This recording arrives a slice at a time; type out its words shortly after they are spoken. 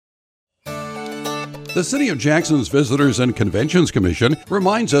The City of Jackson's Visitors and Conventions Commission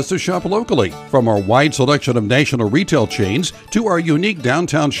reminds us to shop locally. From our wide selection of national retail chains to our unique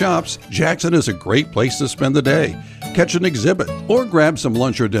downtown shops, Jackson is a great place to spend the day. Catch an exhibit or grab some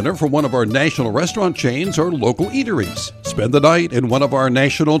lunch or dinner from one of our national restaurant chains or local eateries. Spend the night in one of our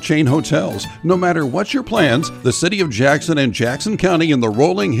national chain hotels. No matter what your plans, the City of Jackson and Jackson County in the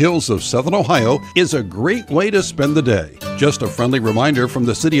rolling hills of Southern Ohio is a great way to spend the day. Just a friendly reminder from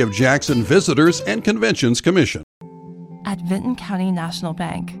the City of Jackson Visitors and Conventions Commission. At Vinton County National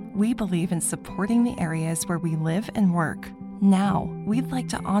Bank, we believe in supporting the areas where we live and work. Now, we'd like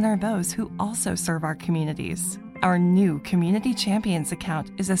to honor those who also serve our communities. Our new Community Champions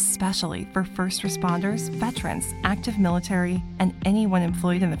account is especially for first responders, veterans, active military, and anyone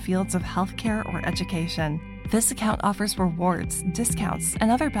employed in the fields of healthcare or education. This account offers rewards, discounts, and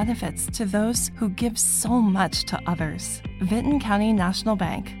other benefits to those who give so much to others. Vinton County National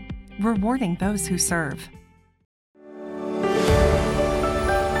Bank, rewarding those who serve.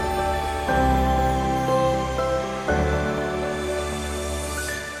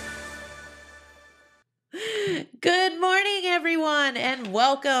 Good morning, everyone, and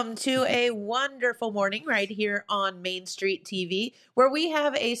welcome to a wonderful morning right here on Main Street TV, where we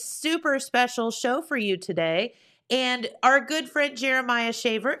have a super special show for you today. And our good friend Jeremiah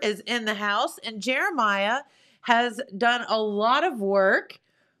Shaver is in the house, and Jeremiah has done a lot of work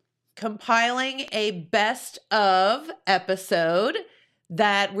compiling a best of episode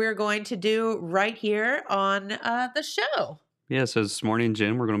that we're going to do right here on the show. Yeah, so this morning,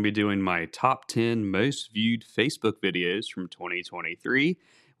 Jen, we're going to be doing my top 10 most viewed Facebook videos from 2023.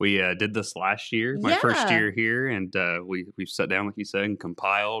 We did this last year, my first year here, and we've sat down, like you said, and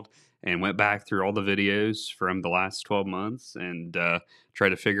compiled and went back through all the videos from the last 12 months and tried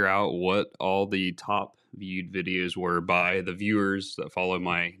to figure out what all the top viewed videos were by the viewers that follow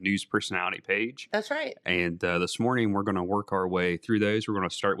my news personality page. That's right. And this morning, we're going to work our way through those. We're going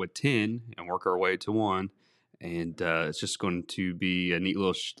to start with 10 and work our way to 1. And it's just going to be a neat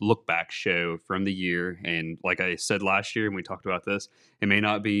little look back show from the year. And like I said last year, and we talked about this, it may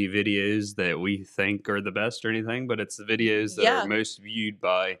not be videos that we think are the best or anything, but it's the videos that are most viewed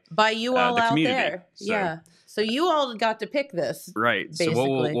by you all the out community. there. So, So you all got to pick this. Right. Basically.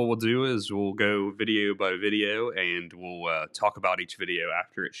 So what we'll do is we'll go video by video and we'll talk about each video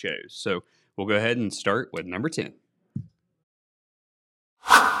after it shows. So we'll go ahead and start with number 10.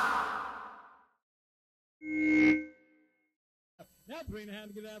 Now $3.5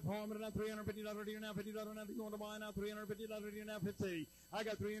 to get that farm, and now $350 here, now $50 now. Do you want to buy now? $350 here, now 50. I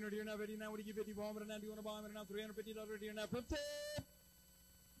got $300 here, now 50. Now what do you give 50 farm, and now do you want to buy them? Now $350 here, now 50.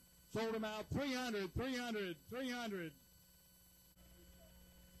 Sold them out. 300.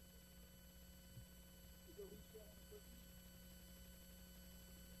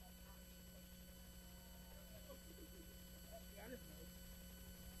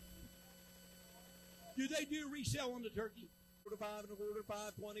 Do they do resell on the turkey? 5 and a quarter,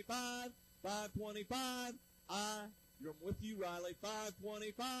 525, 525. I'm with you, Riley.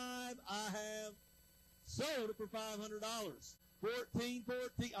 525. I have sold it for $500. 14.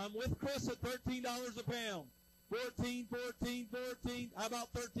 I'm with Chris at $13 a pound. 14. How about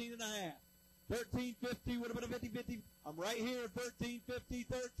 13 and a half? 13.50. What about a 50-50? I'm right here.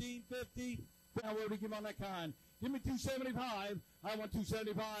 13.50. Now what do you give on that kind? Give me 275. I want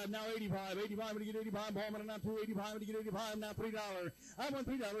 275. Now 85. 85 when you get 85. Ballman and now 285 when you get 85. Now $3. I want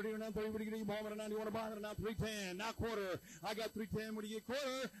 $3 here. Now 3 when you get 80. Ballman and now you want to buy it. Now 310. Now quarter. I got 310 when you get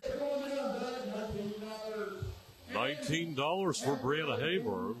quarter. $19 for Brianna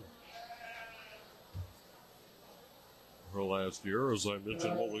Hayburn. Her last year, as I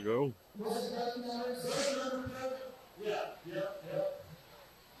mentioned a moment ago. Yeah.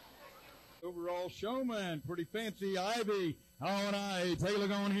 Overall showman, pretty fancy. Ivy. Oh, and take a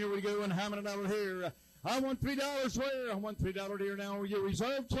look on here. We go and how many dollars here? I want $3 where? I want $3 here now. You're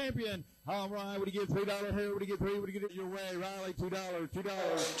reserve champion. All right. What do you get? $3 here. What do you get? $3. What do you get? Your way, Riley. $2.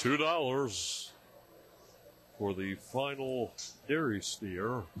 $2 for the final dairy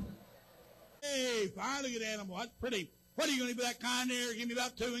steer. Hey, fine. Look at that animal. That's pretty. What are you going to do with that kind there? Give me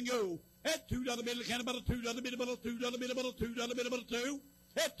about 2 and go. That $2 bill. Can about a $2 bill. $2 bill. $2 bill. 2.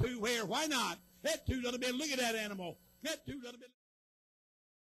 That 2 where? Why not? That $2 bill. Look at that animal. That $2 bill.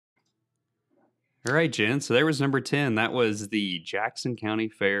 All right, Jen. So there was number 10. That was the Jackson County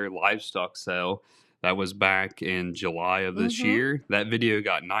Fair livestock sale. That was back in July of this year. That video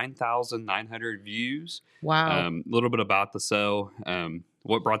got 9,900 views. Wow. A little bit about the sale.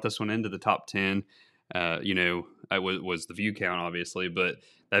 What brought this one into the top 10, was the view count, obviously. But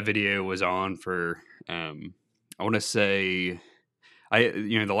that video was on for, I want to say,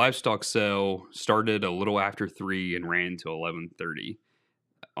 The livestock sale started a little after 3 and ran to 11:30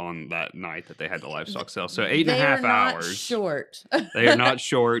 on that night that they had the livestock sale. So 8.5 hours. Short. They are not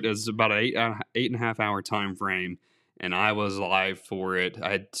short. It's about an 8.5 hour time frame. And I was live for it. I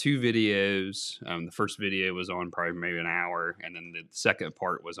had 2 videos. The first video was on probably maybe an hour, and then the second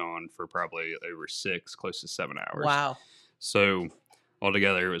part was on for probably over 6, close to 7 hours. Wow. So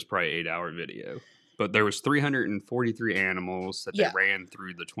altogether, it was probably 8-hour video. But there was 343 animals that they ran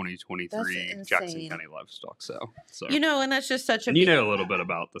through the 2023 Jackson County Livestock Sale. So and that's just such a. And you know a little bit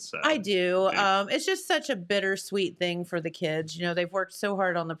about the sale. I do. Yeah. It's just such a bittersweet thing for the kids. They've worked so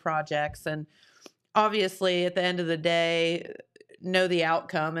hard on the projects, and obviously, at the end of the day, know the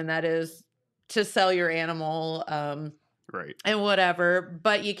outcome, and that is to sell your animal, right, and whatever.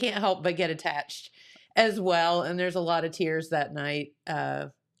 But you can't help but get attached as well. And there's a lot of tears that night.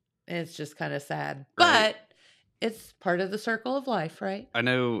 It's just kind of sad, right. But it's part of the circle of life, right? I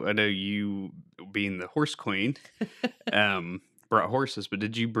know. You being the horse queen, brought horses, but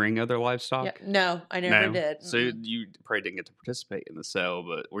did you bring other livestock? Yeah, no, I never did. So you probably didn't get to participate in the sale,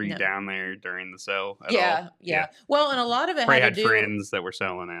 but were you down there during the sale at all? Yeah. Well, and a lot of it had to do friends that were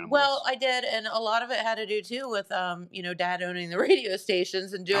selling animals. Well, I did, and a lot of it had to do too with Dad owning the radio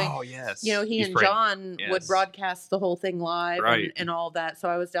stations and doing. Oh yes. He and John would broadcast the whole thing live and all that. So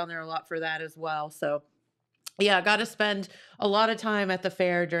I was down there a lot for that as well. So yeah, I got to spend a lot of time at the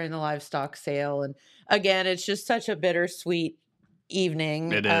fair during the livestock sale, and again, it's just such a bittersweet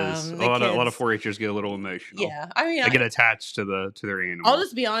evening. It is. A lot of 4-Hers get a little emotional. Yeah, I mean, they get attached to their animal. I'll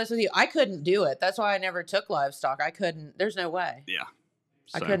just be honest with you. I couldn't do it. That's why I never took livestock. I couldn't. There's no way. Yeah,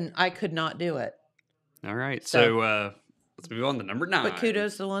 I could not do it. All right, so let's move on to number 9. But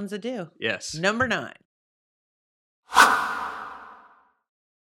kudos to the ones that do. Yes, number 9.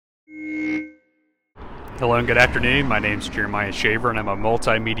 Hello and good afternoon. My name's Jeremiah Shaver, and I'm a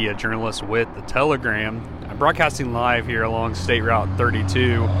multimedia journalist with The Telegram. I'm broadcasting live here along State Route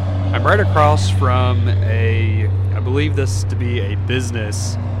 32. I'm right across from I believe this to be a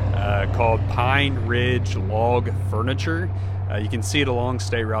business called Pine Ridge Log Furniture. You can see it along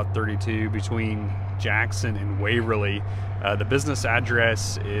State Route 32 between Jackson and Waverly. The business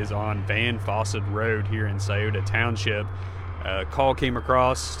address is on Van Fawcett Road here in Scioto Township. Call came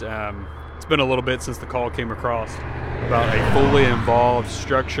across. It's been a little bit since the call came across about a fully involved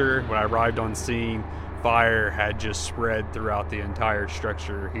structure. When I arrived on scene, fire had just spread throughout the entire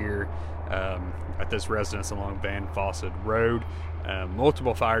structure here at this residence along Van Fawcett Road.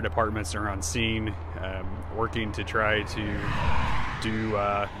 Multiple fire departments are on scene working to try to do,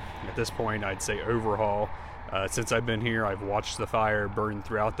 at this point, I'd say overhaul. Since I've been here, I've watched the fire burn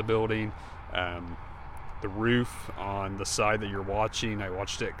throughout the building. The roof on the side that you're watching, I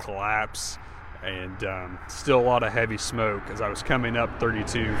watched it collapse, and still a lot of heavy smoke. As I was coming up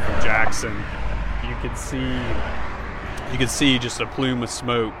 32 from Jackson, you could see just a plume of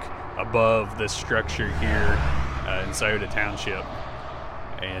smoke above this structure here in Scioto Township.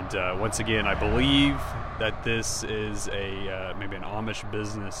 And once again, I believe that this is maybe an Amish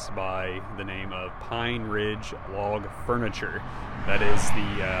business by the name of Pine Ridge Log Furniture. That is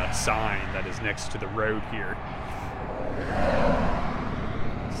the sign that is next to the road here.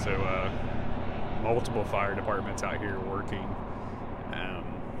 So multiple fire departments out here working,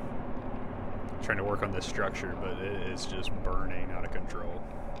 trying to work on this structure, but it is just burning out of control.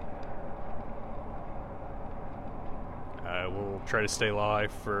 We'll try to stay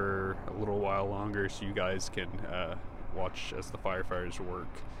live for a little while longer so you guys can watch as the firefighters work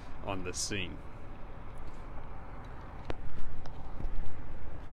on this scene.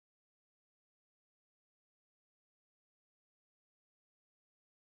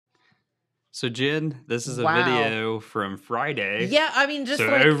 So Jen, this is a video from Friday. Yeah, I mean, just so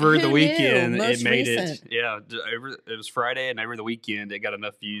like, over who the weekend, knew? it made recent. it. Yeah, it was Friday, and over the weekend, it got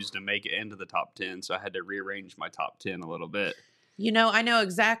enough views to make it into the top 10. So I had to rearrange my top 10 a little bit. I know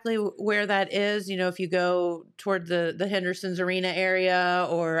exactly where that is. If you go toward the Henderson's Arena area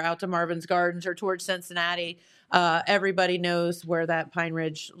or out to Marvin's Gardens or towards Cincinnati, everybody knows where that Pine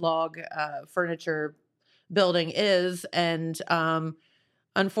Ridge Log Furniture building is, and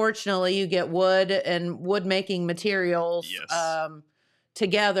unfortunately, you get wood and wood making materials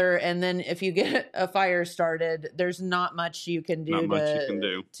together, and then if you get a fire started, there's not much you can do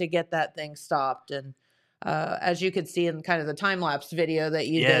to get that thing stopped. And as you could see in kind of the time lapse video that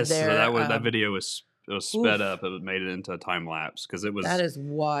you did there, so that video was sped up. It made it into a time lapse because it was that is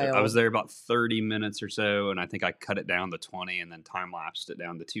wild. I was there about 30 minutes or so, and I think I cut it down to 20 and then time lapsed it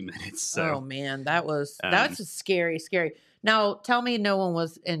down to 2 minutes. So, oh man, that's scary. Now, tell me no one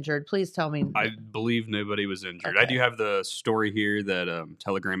was injured. Please tell me. I believe nobody was injured. Okay. I do have the story here that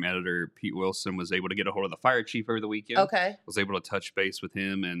Telegram editor Pete Wilson was able to get a hold of the fire chief over the weekend. Okay. Was able to touch base with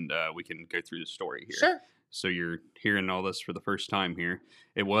him, and we can go through the story here. Sure. So you're hearing all this for the first time here.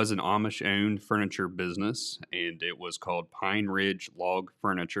 It was an Amish-owned furniture business, and it was called Pine Ridge Log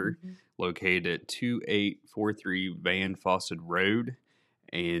Furniture, located at 2843 Van Fawcett Road.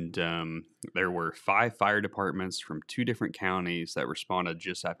 And there were 5 fire departments from 2 different counties that responded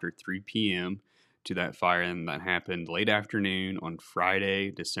just after 3 p.m. to that fire, and that happened late afternoon on Friday,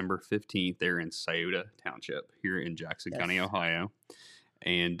 December 15th, there in Scioto Township here in Jackson County, Ohio.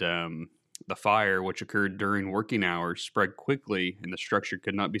 And the fire, which occurred during working hours, spread quickly, and the structure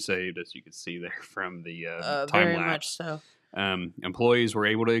could not be saved, as you can see there from the time very lapse. much so. Employees were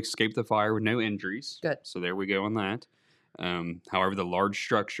able to escape the fire with no injuries. Good. So there we go on that. However, the large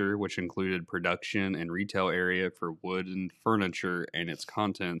structure, which included production and retail area for wood and furniture and its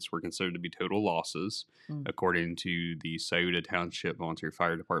contents, were considered to be total losses, according to the Scioto Township Volunteer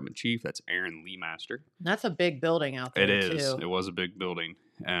Fire Department Chief. That's Aaron Leemaster. That's a big building out there, It is. too. It was a big building.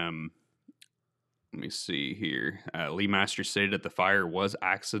 Let me see here. Leemaster stated that the fire was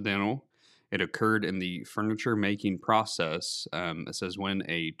accidental. It occurred in the furniture making process. It says when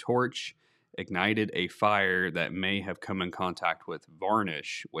a torch ignited a fire that may have come in contact with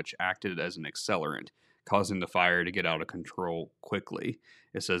varnish, which acted as an accelerant, causing the fire to get out of control quickly.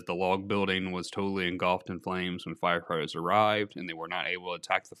 It says the log building was totally engulfed in flames when firefighters arrived, and they were not able to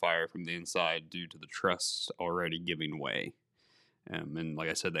attack the fire from the inside due to the truss already giving way. And like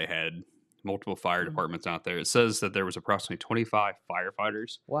I said, they had multiple fire departments out there. It says that there was approximately 25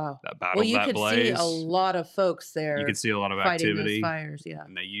 firefighters Wow. that battled you that could blaze. see a lot of folks there. You could see a lot of fighting activity. those fires, yeah.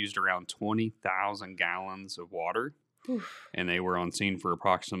 And they used around 20,000 gallons of water. Oof. And they were on scene for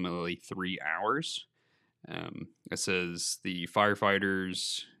approximately 3 hours. It says the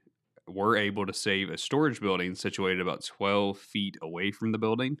firefighters were able to save a storage building situated about 12 feet away from the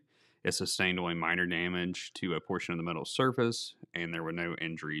building. It sustained only minor damage to a portion of the metal surface, and there were no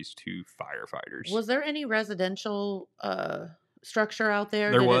injuries to firefighters. Was there any residential structure out there?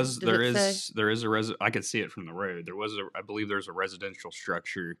 There Did was, it, there did it is, say? there is a I could see it from the road. There was, I believe there's a residential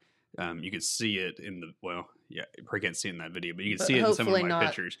structure. You could see it in the, well, yeah, you probably can't see it in that video, but you can But see it in some of hopefully my not-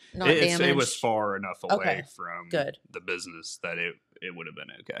 pictures. not It was damaged. far enough away Okay, from good. the business that it would have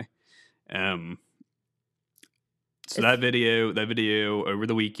been okay. So that video over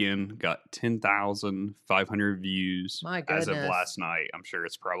the weekend got 10,500 views My as of goodness. last night. I'm sure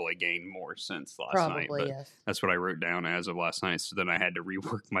it's probably gained more since last night. Probably, But yes. that's what I wrote down as of last night. So then I had to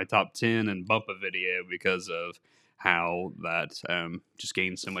rework my top 10 and bump a video because of how that just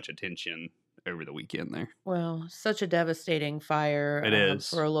gained so much attention over the weekend there. Well, such a devastating fire It is.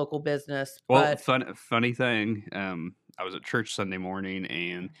 for a local business. Well, But funny thing, I was at church Sunday morning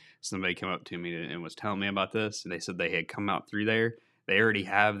and somebody came up to me and was telling me about this. And they said they had come out through there. They already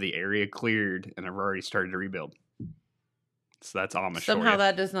have the area cleared and have already started to rebuild. So that's Amish for somehow you.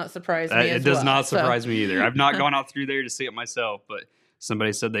 that does not surprise me It as does well, not so- surprise me either. I've not gone out through there to see it myself, but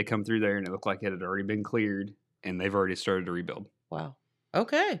somebody said they come through there and it looked like it had already been cleared and they've already started to rebuild. Wow.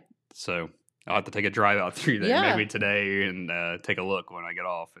 Okay. So I'll have to take a drive out through there Yeah. maybe today and take a look when I get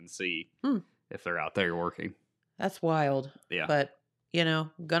off and see if they're out there working. That's wild. Yeah. But,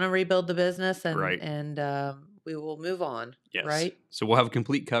 gonna rebuild the business and Right. we will move on. Yes. Right? So we'll have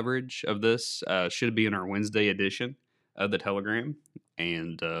complete coverage of this. Should be in our Wednesday edition of the Telegram.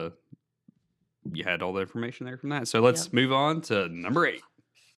 And you had all the information there from that. So let's Yep. move on to number 8.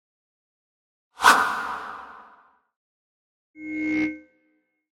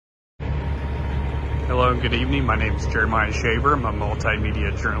 Hello and good evening. My name is Jeremiah Shaver. I'm a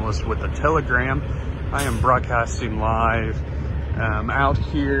multimedia journalist with the Telegram. I am broadcasting live out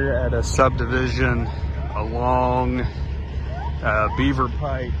here at a subdivision along Beaver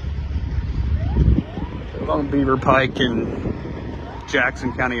Pike in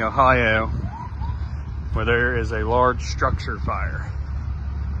Jackson County, Ohio, where there is a large structure fire.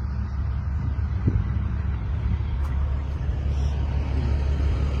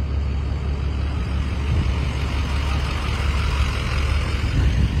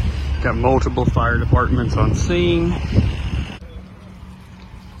 Got multiple fire departments on scene.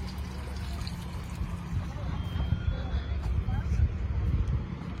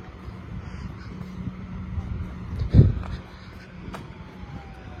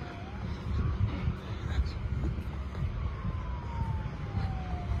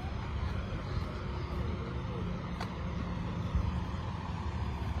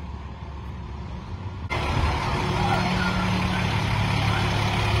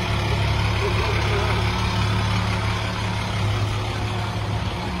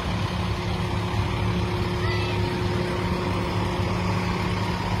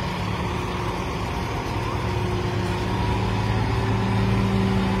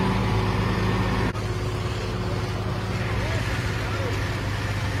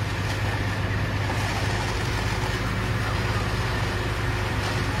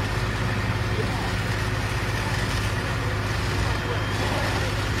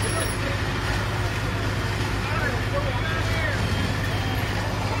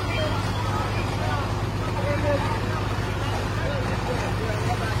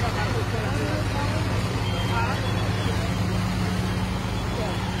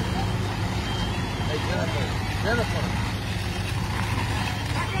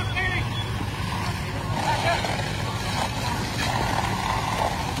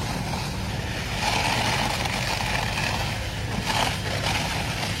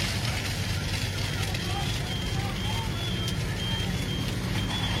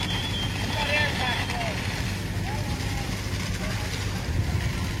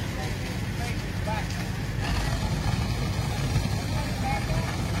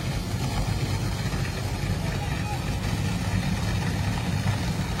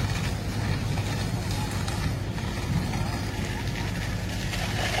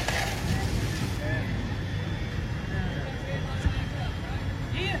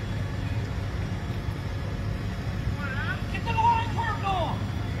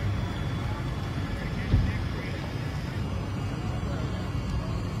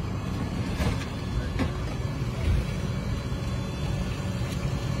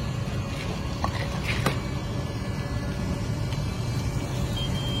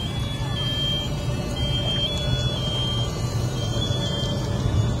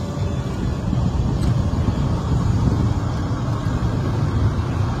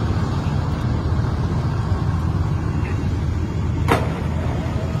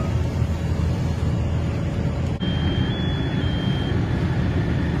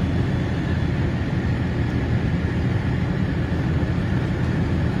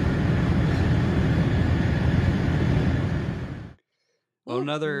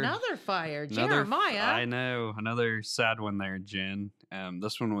 another fire. another. Jeremiah. I know, another sad one there, Jen.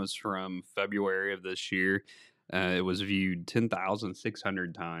 This one was from February of this year. It was viewed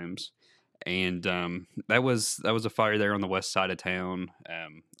 10,600 times, and that was a fire there on the west side of town.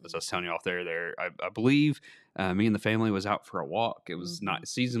 As I was telling you off there, I believe me and the family was out for a walk. It was not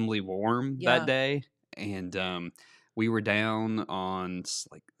seasonably warm that day, and we were down on,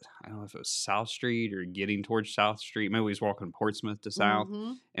 like, I don't know if it was South Street or getting towards South Street. Maybe we was walking Portsmouth to South,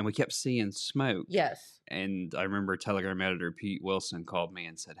 and we kept seeing smoke. Yes. And I remember Telegram editor Pete Wilson called me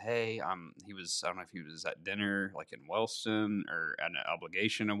and said, "Hey, I don't know if he was at dinner, like in Wellston, or at an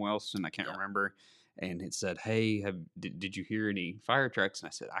obligation in Wellston. I can't remember." And it said, "Hey, did you hear any fire trucks?" And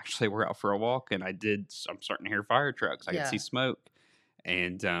I said, "Actually, we're out for a walk, and I'm starting to hear fire trucks. I can see smoke."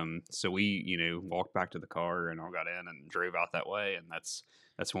 And so we, walked back to the car and all got in and drove out that way. And that's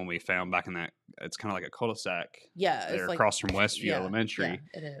when we found back in that, it's kind of like a cul-de-sac. Yeah. There across from Westview Elementary.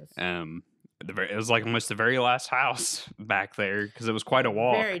 Yeah, it is. It was like almost the very last house back there, because it was quite a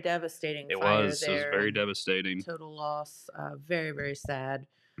walk. Very devastating. It fire was. there. It was very devastating. Total loss. Very, very sad.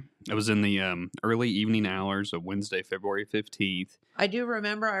 It was in the early evening hours of Wednesday, February 15th. I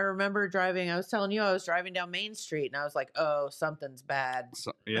remember driving. I was telling you, I was driving down Main Street, and I was like, oh, something's bad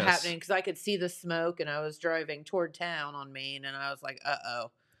happening, because I could see the smoke, and I was driving toward town on Main, and I was like,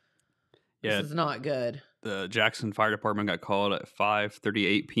 uh-oh. This is not good. The Jackson Fire Department got called at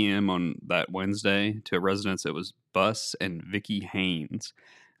 5:38 p.m. on that Wednesday to a residence. It was Bus and Vicky Haynes.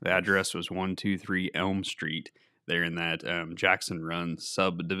 The address was 123 Elm Street. There in that Jackson Run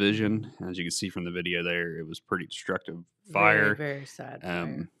subdivision. As you can see from the video there, it was pretty destructive fire. Very, very sad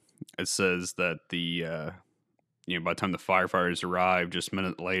fire. It says that the by the time the firefighters arrived, just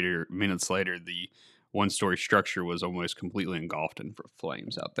minutes later, the one-story structure was almost completely engulfed in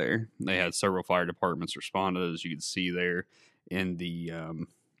flames out there. They had several fire departments responded, as you can see there in the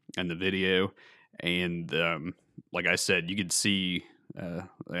video, and like I said, you could see, and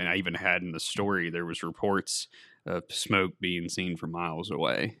I even had in the story, there was reports of smoke being seen from miles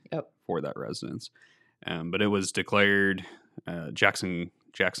away for that residence. But it was declared, Jackson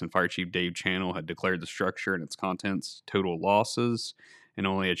Fire Chief Dave Channel had declared the structure and its contents total losses, and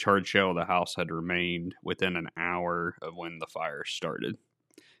only a charred shell of the house had remained within an hour of when the fire started.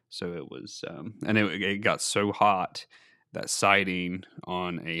 So it was, and it got so hot that siding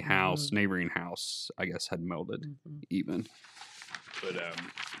on a house, neighboring house, I guess, had melted even. But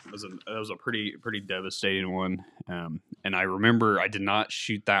it was a pretty devastating one. And I remember I did not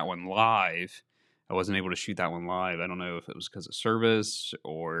shoot that one live. I wasn't able to shoot that one live. I don't know if it was because of service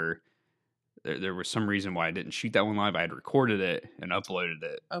or there was some reason why I didn't shoot that one live. I had recorded it and uploaded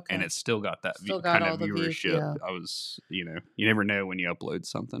it, and it still got that kind of viewership. I was, you never know when you upload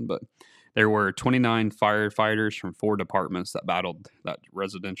something, but there were 29 firefighters from 4 departments that battled that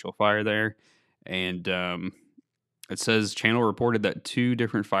residential fire there, and it says Channel reported that 2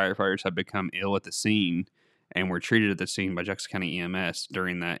 different firefighters had become ill at the scene and were treated at the scene by Jackson County EMS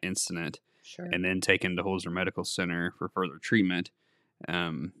during that incident, and then taken to Holzer Medical Center for further treatment.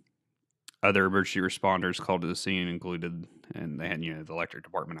 Other emergency responders called to the scene included, and they had, the electric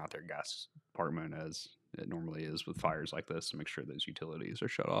department out there, gas department, as it normally is with fires like this, to make sure those utilities are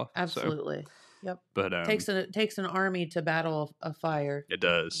shut off. Absolutely. So, yep. But takes an army to battle a fire. It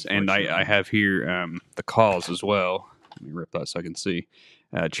does. And I have here the cause as well. Let me rip that so I can see.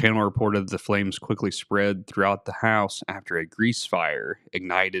 Channel reported the flames quickly spread throughout the house after a grease fire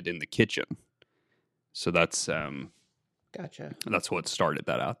ignited in the kitchen. So that's gotcha. That's what started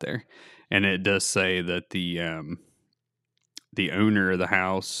that out there. And it does say that the owner of the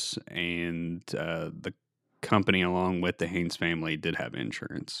house and the company, along with the Haynes family, did have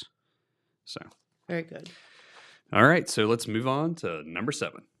insurance. So very good. All right, so let's move on to number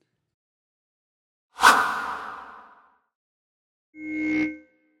 7.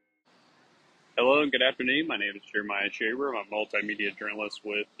 Hello and good afternoon. My name is Jeremiah Shaver. I'm a multimedia journalist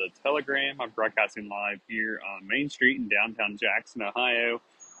with The Telegram. I'm broadcasting live here on Main Street in downtown Jackson, Ohio,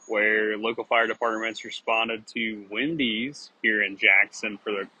 where local fire departments responded to Wendy's here in Jackson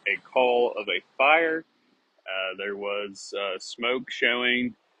for a call of a fire. There was smoke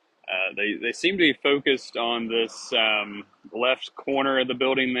showing. They seem to be focused on this left corner of the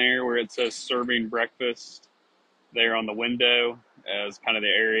building there where it says serving breakfast there on the window as kind of the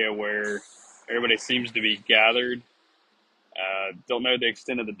area where everybody seems to be gathered. Don't know the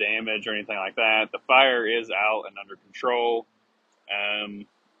extent of the damage or anything like that. The fire is out and under control.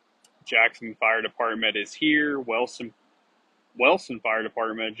 Jackson Fire Department is here. Wellston Fire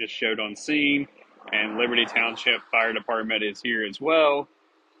Department just showed on scene. And Liberty Township Fire Department is here as well.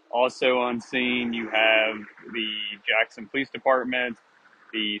 Also on scene, you have the Jackson Police Department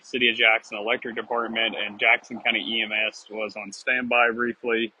The City of Jackson Electric Department and Jackson County EMS was on standby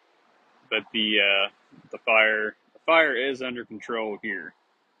briefly, but the fire is under control here.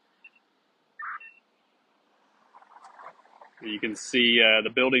 You can see the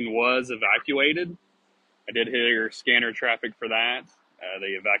building was evacuated. I did hear scanner traffic for that. They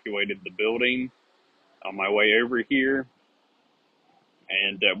evacuated the building on my way over here.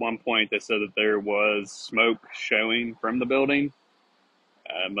 And at one point they said that there was smoke showing from the building.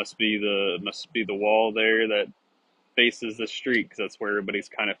 Must be the wall there that faces the street, because that's where everybody's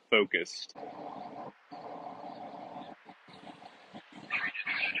kind of focused.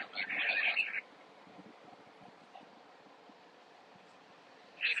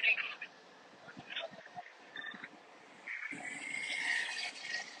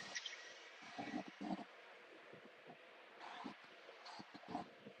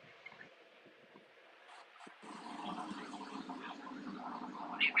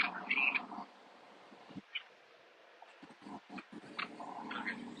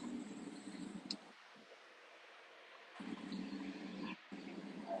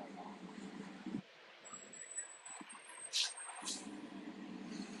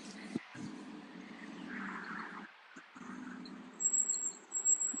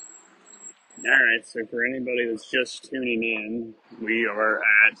 All right, so for anybody that's just tuning in, we are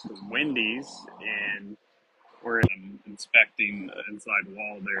at Wendy's, and we're inspecting the inside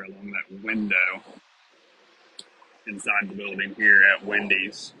wall there along that window inside the building here at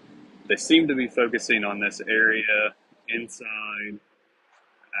Wendy's. They seem to be focusing on this area inside.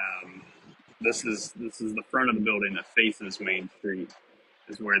 This is the front of the building that faces Main Street,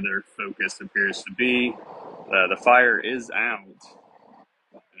 is where their focus appears to be. The fire is out,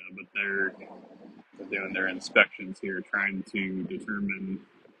 but they're doing their inspections here, trying to determine,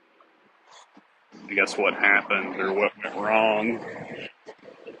 I guess, what happened or what went wrong.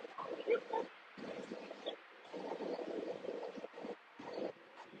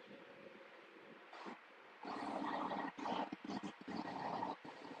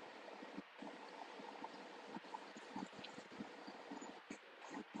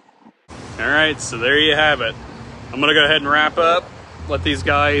 All right, so there you have it. I'm going to go ahead and wrap up, let these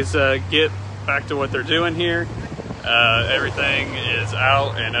guys get back to what they're doing here. Everything is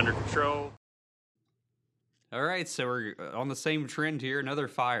out and under control. All right, so we're on the same trend here. Another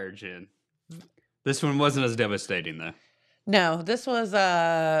fire, Jen. This one wasn't as devastating, though. No, this was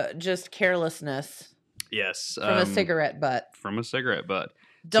just carelessness. Yes. From a cigarette butt. From a cigarette butt.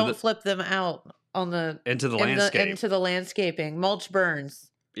 Don't flip them out on into the landscaping. Mulch burns.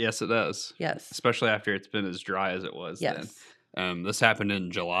 Yes, it does. Yes. Especially after it's been as dry as it was yes. then. This happened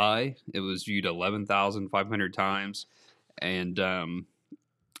in July. It was viewed 11,500 times. And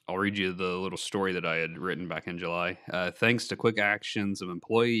I'll read you the little story that I had written back in July. Thanks to quick actions of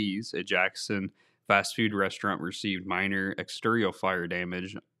employees, a Jackson fast food restaurant received minor exterior fire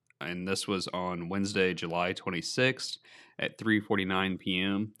damage. And this was on Wednesday, July 26th at 3:49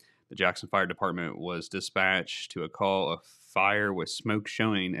 p.m. The Jackson Fire Department was dispatched to a call of fire with smoke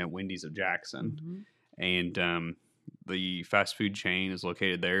showing at Wendy's of Jackson. Mm-hmm. And the fast food chain is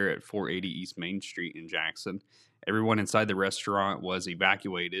located there at 480 East Main Street in Jackson. Everyone inside the restaurant was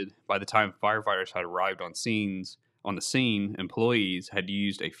evacuated. By the time firefighters had arrived on the scene, employees had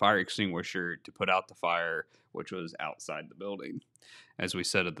used a fire extinguisher to put out the fire, which was outside the building. As we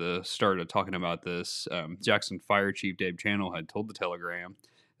said at the start of talking about this, Jackson Fire Chief Dave Channel had told the Telegram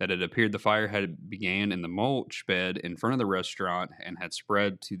that it appeared the fire had began in the mulch bed in front of the restaurant and had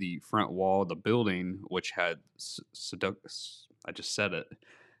spread to the front wall of the building, which had I just said it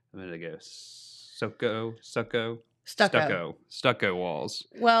a minute ago. Stucco walls.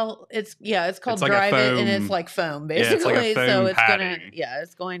 Well, it's called Drive It, and it's like foam, basically. Yeah, it's like a foam padding.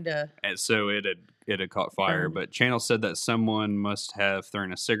 It's going to. And so it had caught fire. But Channel said that someone must have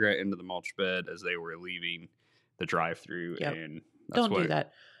thrown a cigarette into the mulch bed as they were leaving the drive-through, and that's Don't do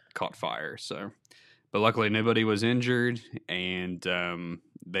that. Caught fire. So, but luckily nobody was injured, and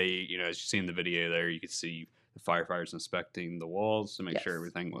they, as you see in the video there, you could see the firefighters inspecting the walls to make sure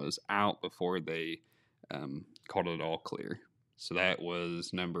everything was out before they called it all clear. So that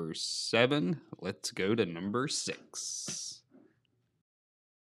was number 7. Let's go to number 6.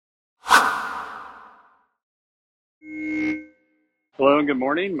 Hello and good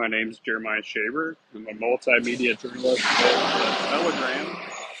morning. My name is Jeremiah Shaver. I'm a multimedia journalist at Telegram.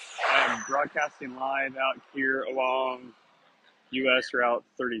 I'm broadcasting live out here along U.S. Route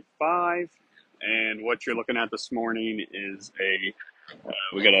 35. And what you're looking at this morning is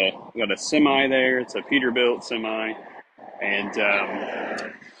we got a semi there. It's a Peterbilt semi, and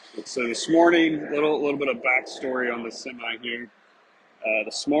so this morning, little bit of backstory on the semi here.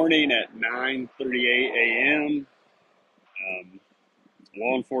 This morning at 9:38 a.m.,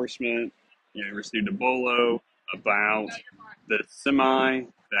 law enforcement received a bolo about the semi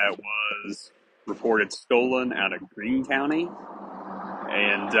that was reported stolen out of Greene County,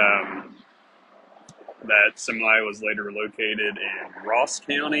 and that semi was later located in Ross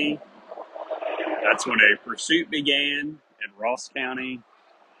County. That's when a pursuit began in Ross County.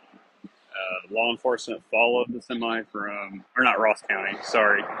 Law enforcement followed the semi or not Ross County,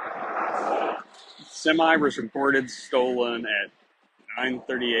 sorry. Semi was reported stolen at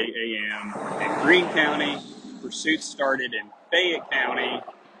 9:38 a.m. in Greene County. Pursuit started in Fayette County,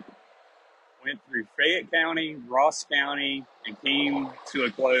 went through Fayette County, Ross County, and came to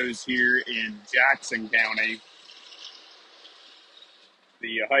a close here in Jackson County.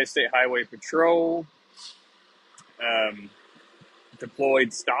 The Ohio State Highway Patrol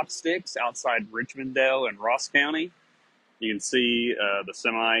deployed stop sticks outside Richmondale and Ross County. You can see the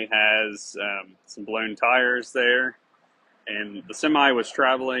semi has some blown tires there. And the semi was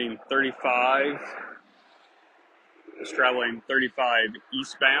traveling 35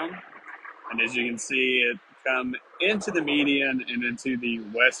 eastbound. And as you can see, it come into the median and into the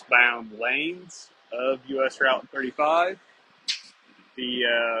westbound lanes of US Route 35.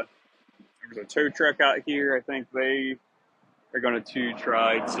 There's a tow truck out here. I think they are going to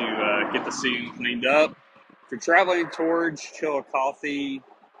try to get the scene cleaned up. If you're traveling towards Chillicothe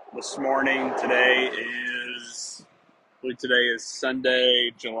this morning, today is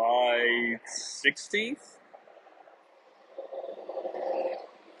Sunday, July 16th.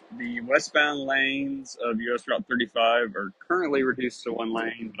 The westbound lanes of US Route 35 are currently reduced to one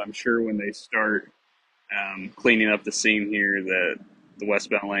lane, but I'm sure when they start cleaning up the scene here that the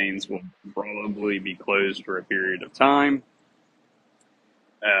westbound lanes will probably be closed for a period of time.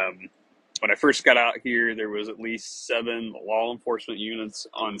 When I first got out here, there was at least 7 law enforcement units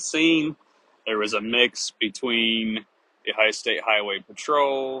on scene. There was a mix between the Ohio State Highway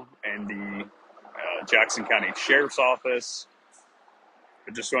Patrol and the Jackson County Sheriff's Office.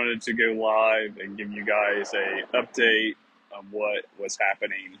 I just wanted to go live and give you guys a update on what was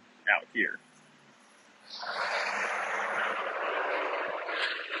happening out here.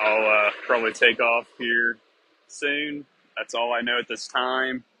 I'll probably take off here soon. That's all I know at this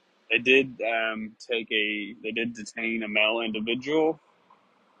time. They did detain a male individual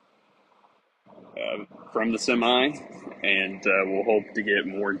from the semi, and we'll hope to get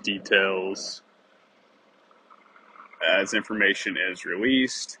more details as information is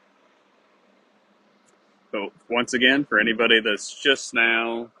released. So once again, for anybody that's just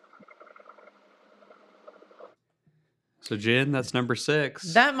now. So Jen, that's number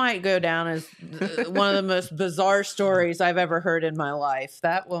 6. That might go down as one of the most bizarre stories I've ever heard in my life.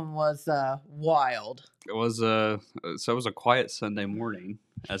 That one was wild. It was so it was a quiet Sunday morning,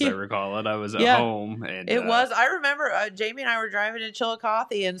 as I recall it. I was at home, and it was. I remember Jamie and I were driving to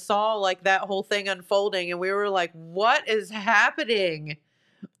Chillicothe and saw like that whole thing unfolding, and we were like, "What is happening?"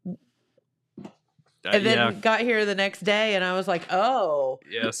 And then got here the next day, and I was like, "Oh,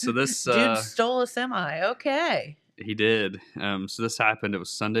 yeah." So this dude stole a semi. Okay. He did. So this happened. It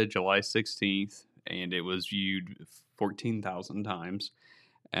was Sunday, July 16th, and it was viewed 14,000 times.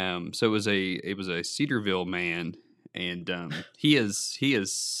 So it was a Cedarville man, and he has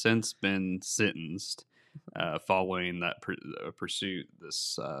since been sentenced following that pursuit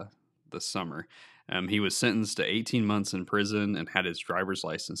this summer. He was sentenced to 18 months in prison and had his driver's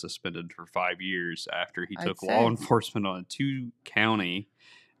license suspended for 5 years after he took law enforcement on a 2-county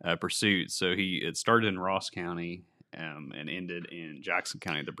pursuit. So it started in Ross County and ended in Jackson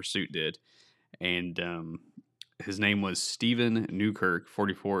County. The pursuit did, and his name was Stephen Newkirk,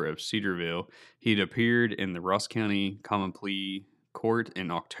 44, of Cedarville. He'd appeared in the Ross County Common Plea Court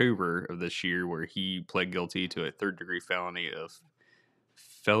in October of this year, where he pled guilty to a 3rd-degree felony of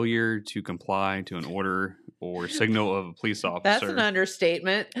failure to comply to an order or signal of a police officer. That's an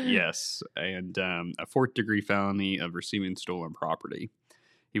understatement. Yes, and a 4th-degree felony of receiving stolen property.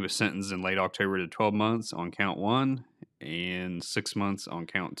 He was sentenced in late October to 12 months on count 1 and 6 months on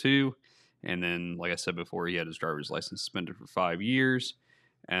count 2. And then, like I said before, he had his driver's license suspended for 5 years.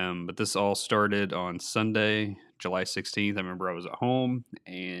 But this all started on Sunday, July 16th. I remember I was at home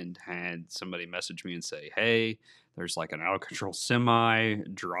and had somebody message me and say, "Hey, there's like an out-of-control semi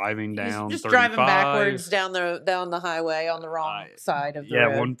driving down just 35. Driving backwards down the highway on the wrong side of the road. Yeah,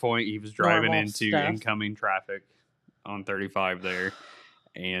 at one point he was driving Normal into stuff. incoming traffic on 35 there.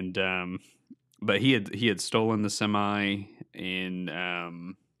 And but he had stolen the semi in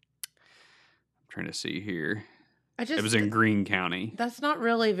I'm trying to see here. It was in Greene County. That's not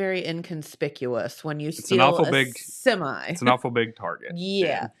really very inconspicuous when you steal It's an awful a big semi. It's an awful big target.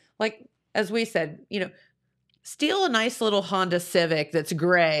 Yeah. Like, as we said, steal a nice little Honda Civic that's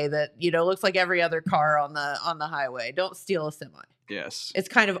gray that, looks like every other car on the highway. Don't steal a semi. Yes. It's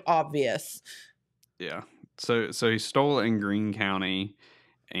kind of obvious. Yeah. So he stole it in Greene County,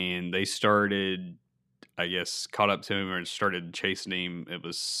 and they started, I guess, caught up to him or started chasing him. It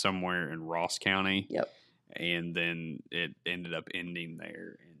was somewhere in Ross County. Yep. And then it ended up ending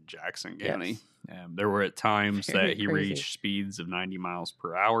there in Jackson County. Yes. There were at times Very that he crazy. reached speeds of 90 miles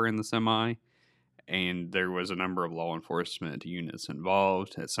per hour in the semi, and there was a number of law enforcement units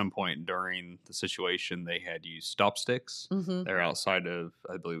involved. At some point during the situation, they had used stop sticks. Mm-hmm. They're outside of,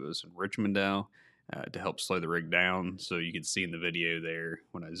 I believe it was in Richmonddale, to help slow the rig down. So you could see in the video there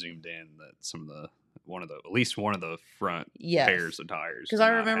when I zoomed in that at least one of the front pairs of tires. Because I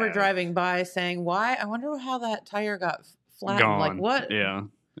remember driving by saying, "Why? I wonder how that tire got flattened. Gone. Like what? Yeah.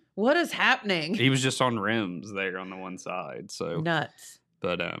 What is happening?" He was just on rims there on the one side. So Nuts.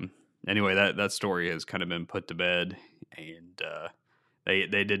 But anyway, that story has kind of been put to bed, and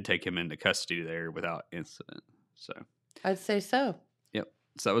they did take him into custody there without incident. So I'd say so. yep.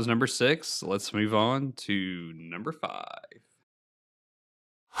 So that was number 6. Let's move on to number 5.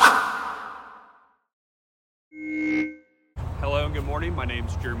 Hello and good morning. My name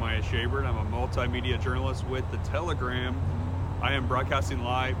is Jeremiah Shabert. I'm a multimedia journalist with The Telegram. I am broadcasting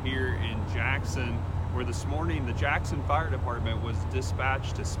live here in Jackson, where this morning the Jackson Fire Department was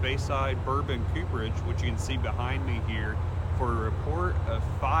dispatched to Speyside Bourbon Cooperage, which you can see behind me here, for a report of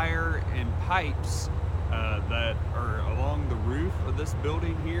fire and pipes that are along the roof of this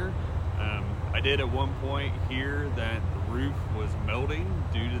building here. I did at one point hear that the roof was melting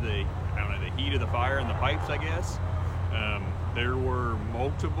due to the heat of the fire and the pipes, I guess. There were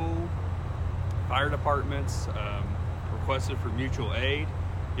multiple fire departments requested for mutual aid.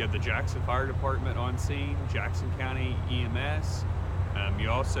 You have the Jackson Fire Department on scene, Jackson County EMS. You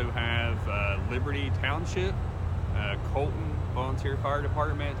also have Liberty Township, Colton Volunteer Fire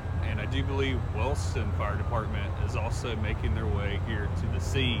Department, and I do believe Wellston Fire Department is also making their way here to the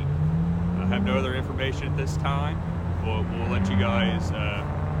scene. I have no other information at this time. We'll let you guys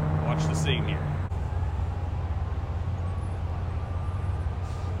watch the scene here.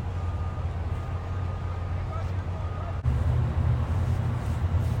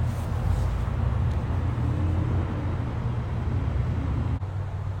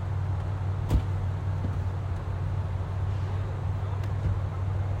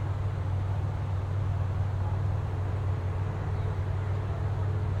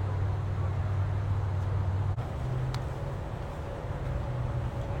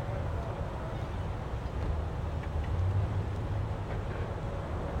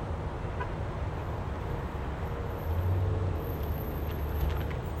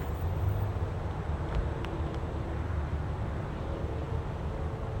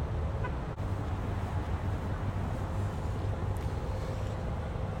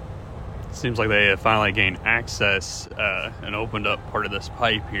 Seems like they have finally gained access and opened up part of this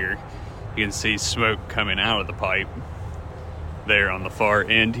pipe here. You can see smoke coming out of the pipe there on the far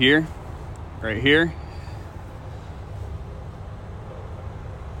end here, right here.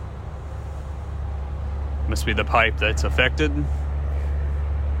 Must be the pipe that's affected.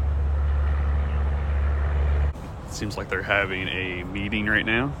 Seems like they're having a meeting right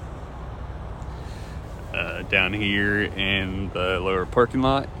now. Down here in the lower parking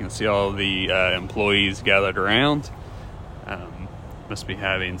lot, you can see all the employees gathered around. Must be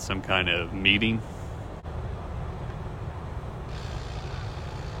having some kind of meeting.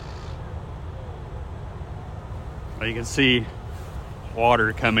 Well, you can see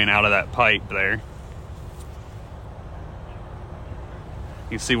water coming out of that pipe there. You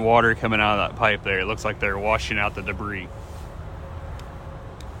can see water coming out of that pipe there. It looks like they're washing out the debris.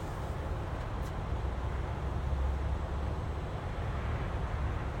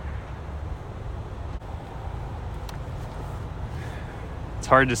 It's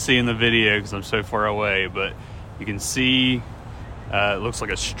hard to see in the video because I'm so far away, but you can see it looks like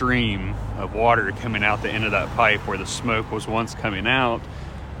a stream of water coming out the end of that pipe where the smoke was once coming out.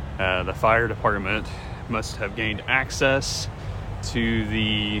 The fire department must have gained access to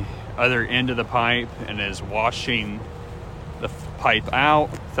the other end of the pipe and is washing the pipe out,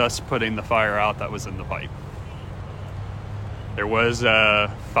 thus putting the fire out that was in the pipe. There was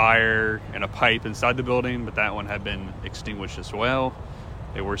a fire and a pipe inside the building, but that one had been extinguished as well.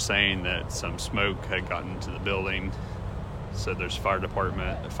 They were saying that some smoke had gotten into the building, so there's fire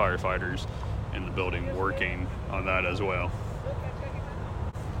department, firefighters in the building working on that as well.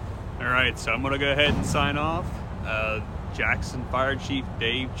 All right, so I'm gonna go ahead and sign off. Jackson Fire Chief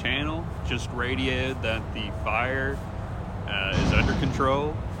Dave Channel just radioed that the fire is under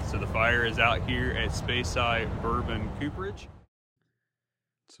control. So the fire is out here at Speyside Bourbon Cooperage.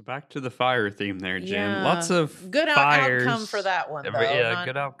 So back to the fire theme there, Jen. Yeah. Lots of good fires. outcome for that one, though. Yeah,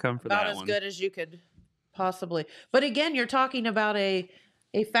 good outcome for that one. About as good as you could possibly. But again, you're talking about a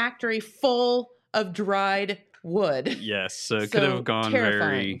factory full of dried wood. Yes, so it could have gone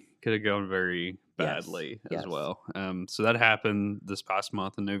terrifying. very badly as well. So that happened this past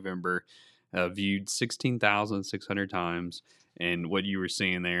month in November. Viewed 16,600 times. And what you were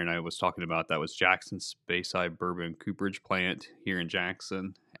seeing there, and I was talking about, that was Jackson's Speyside Bourbon Cooperage plant here in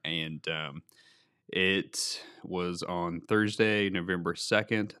Jackson. And it was on Thursday, November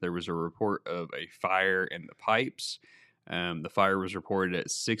 2nd. There was a report of a fire in the pipes. The fire was reported at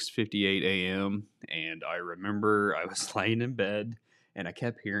 6:58 a.m. And I remember I was laying in bed and I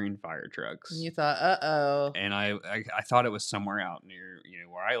kept hearing fire trucks. And you thought, uh-oh. And I thought it was somewhere out near,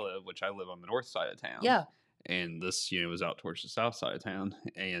 where I live, which I live on the north side of town. Yeah. And this, was out towards the south side of town.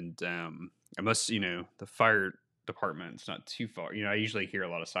 And I must, the fire department's not too far. I usually hear a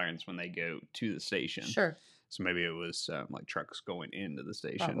lot of sirens when they go to the station. Sure. So maybe it was like trucks going into the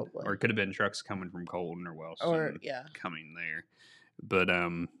station. Probably. Or it could have been trucks coming from Colton or Wellston coming there. But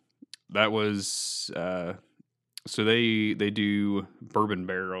that was... So they do bourbon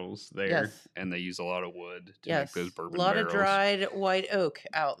barrels there, and they use a lot of wood to make those bourbon barrels. A lot of dried white oak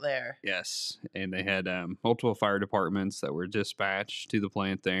out there. Yes, and they had multiple fire departments that were dispatched to the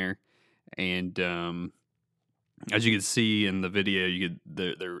plant there, and as you can see in the video,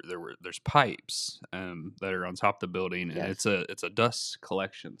 there's pipes that are on top of the building, and it's a dust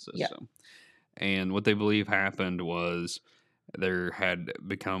collection system. And what they believe happened was there had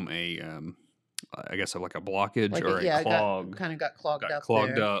become I guess like a blockage or a clog. Kind of got clogged up.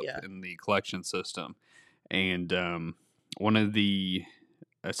 Clogged up in the collection system. And one of a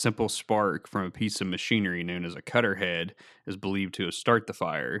simple spark from a piece of machinery known as a cutter head is believed to have started the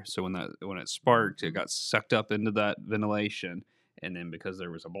fire. So when it sparked, it got sucked up into that ventilation. And then because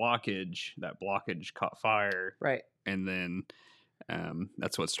there was a blockage, that blockage caught fire. Right. And then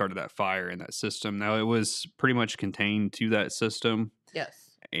that's what started that fire in that system. Now, it was pretty much contained to that system.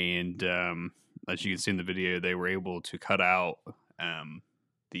 Yes. And as you can see in the video, they were able to cut out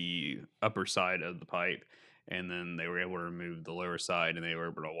the upper side of the pipe, and then they were able to remove the lower side, and they were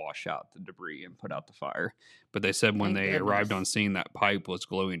able to wash out the debris and put out the fire. But they said when they arrived on scene, that pipe was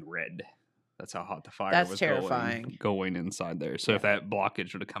glowing red. That's how hot the fire was terrifying. Going inside there. So if that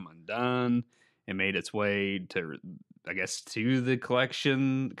blockage would have come undone and made its way to, I guess, to the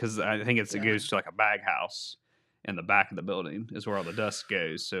collection, because I think it goes to like a bag house. In the back of the building is where all the dust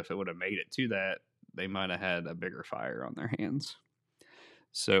goes. So if it would have made it to that, they might have had a bigger fire on their hands.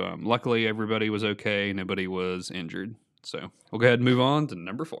 So luckily everybody was okay. Nobody was injured. So we'll go ahead and move on to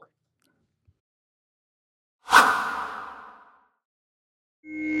number 4.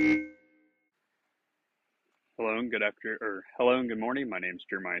 Hello and good morning. My name is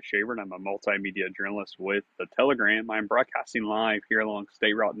Jeremiah Shaver, and I'm a multimedia journalist with The Telegram. I'm broadcasting live here along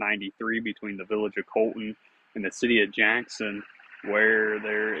State Route 93 between the village of Colton in the city of Jackson, where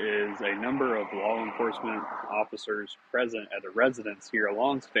there is a number of law enforcement officers present at a residence here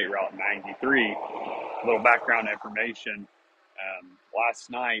along State Route 93. A little background information. Last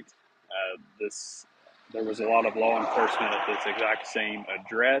night, there was a lot of law enforcement at this exact same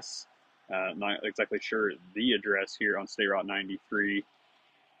address. Not exactly sure the address here on State Route 93,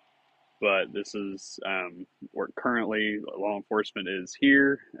 but this is where currently law enforcement is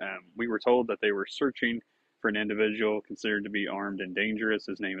here. We were told that they were searching for an individual considered to be armed and dangerous.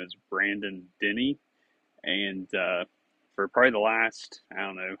 His name is Brandon Denny. And for probably the last,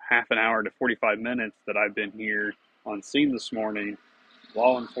 half an hour to 45 minutes that I've been here on scene this morning,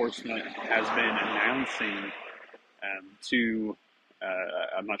 law enforcement has been announcing to,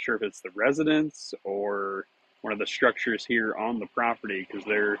 I'm not sure if it's the residents or one of the structures here on the property, because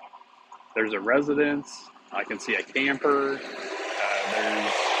there's a residence. I can see a camper.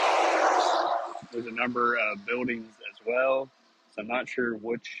 There's a number of buildings as well, so I'm not sure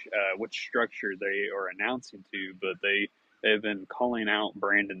which structure they are announcing to, but they've been calling out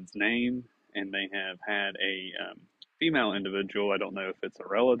Brandon's name, and they have had a female individual, I don't know if it's a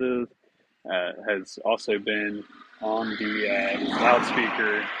relative, has also been on the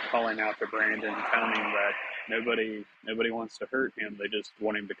loudspeaker calling out to Brandon, telling him that nobody wants to hurt him, they just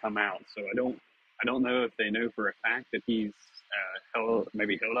want him to come out. So I don't know if they know for a fact that he's held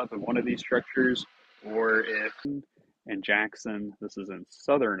up in one of these structures, or if in Jackson, this is in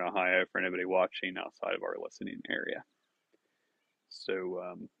southern Ohio for anybody watching outside of our listening area.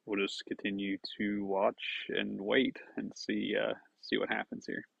 So we'll just continue to watch and wait and see what happens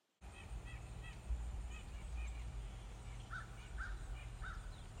here.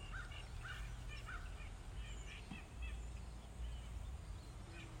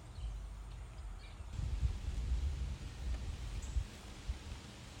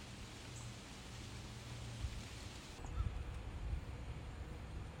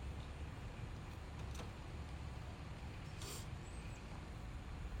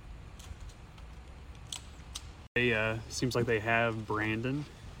 Seems like they have Brandon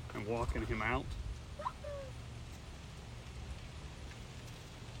and walking him out.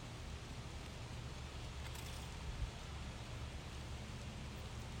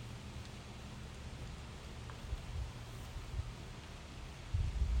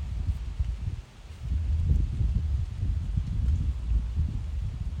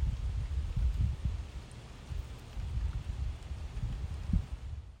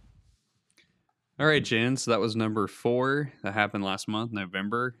 All right, Jen, so that was number 4. That happened last month,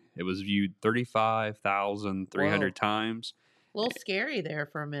 November. It was viewed 35,300 times. A little scary there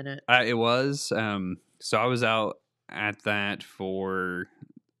for a minute. It was. So I was out at that for,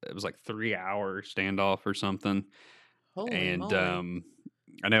 it was like 3-hour standoff or something. Holy moly.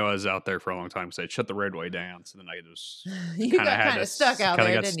 I know I was out there for a long time because they'd shut the roadway down. So then I just you got kind of stuck out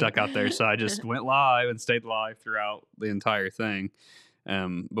there. Got stuck out there. So I just went live and stayed live throughout the entire thing.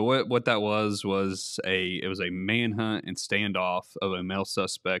 But what that was it was a manhunt and standoff of a male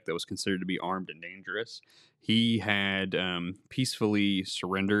suspect that was considered to be armed and dangerous. He had peacefully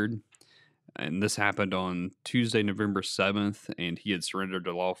surrendered, and this happened on Tuesday, November 7th, and he had surrendered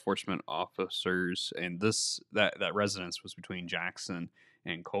to law enforcement officers. And that residence was between Jackson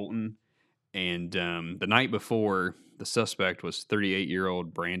and Colton. And the night before, the suspect was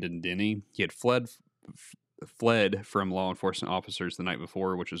 38-year-old Brandon Denny. He had fled from law enforcement officers the night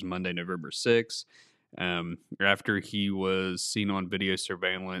before, which was Monday, November 6th, after he was seen on video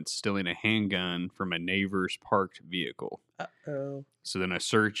surveillance stealing a handgun from a neighbor's parked vehicle. Uh-oh. So then a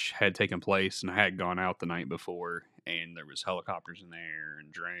search had taken place, and I had gone out the night before, and there was helicopters in there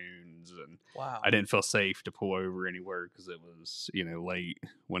and drones, and wow. I didn't feel safe to pull over anywhere because it was, late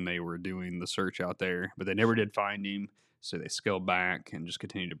when they were doing the search out there. But they never did find him, so they scaled back and just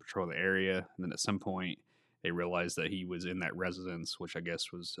continued to patrol the area. And then at some point, they realized that he was in that residence, which I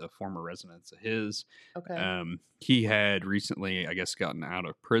guess was a former residence of his. Okay. He had recently, I guess, gotten out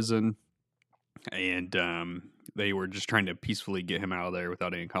of prison, and they were just trying to peacefully get him out of there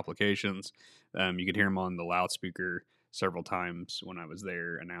without any complications. You could hear him on the loudspeaker several times when I was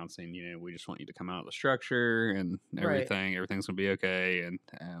there announcing, we just want you to come out of the structure and everything. Right. Everything's going to be okay. And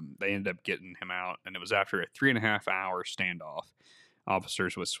they ended up getting him out, and it was after a 3.5-hour standoff.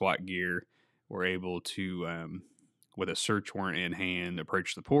 Officers with SWAT gear were able to, with a search warrant in hand,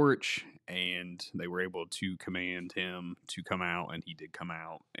 approach the porch, and they were able to command him to come out, and he did come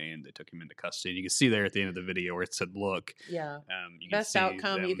out, and they took him into custody. You can see there at the end of the video where it said, look. Yeah. Best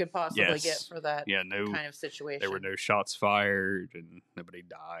outcome you could possibly get for that kind of situation. There were no shots fired, and nobody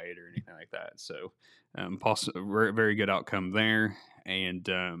died or anything like that. So very good outcome there. And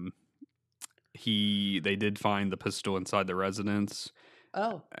they did find the pistol inside the residence.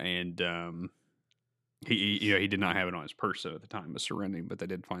 Oh. And he did not have it on his person at the time of surrendering, but they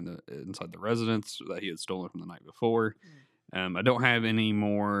did find it inside the residence that he had stolen from the night before. I don't have any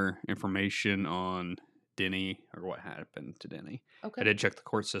more information on Denny or what happened to Denny. Okay. I did check the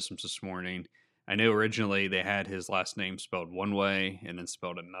court systems this morning. I know originally they had his last name spelled one way and then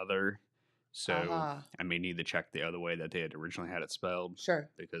spelled another. So I may need to check the other way that they had originally had it spelled. Sure.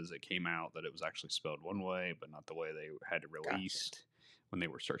 Because it came out that it was actually spelled one way, but not the way they had it released when they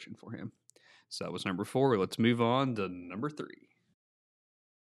were searching for him. So that was number 4. Let's move on to number 3.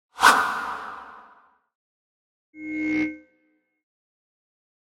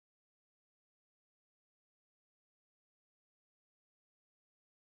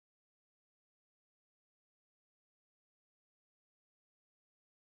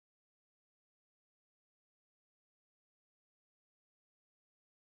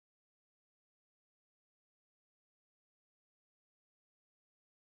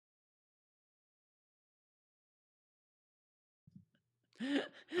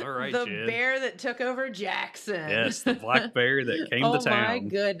 All right, the Jen. bear that took over Jackson. Yes, the black bear that came to town. Oh my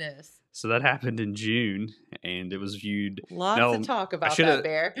goodness. So that happened in June, and it was viewed. Lots of talk about that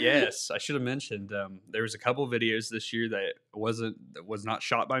bear. Yes, I should have mentioned there was a couple videos this year that was not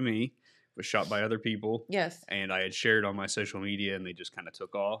shot by me, was shot by other people. Yes. And I had shared on my social media, and they just kind of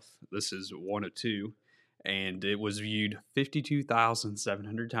took off. This is one of 2. and it was viewed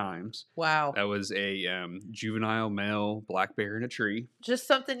 52,700 times. Wow. That was a juvenile male black bear in a tree. Just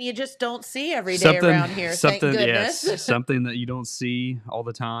something you just don't see every day around here. Thank goodness. Yes, something that you don't see all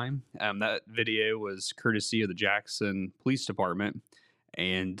the time. That video was courtesy of the Jackson Police Department,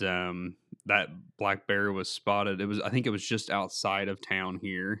 and that black bear was spotted. I think it was just outside of town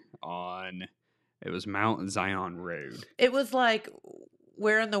here it was Mount Zion Road. It was like,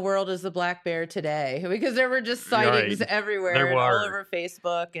 where in the world is the black bear today? Because there were just sightings everywhere and all over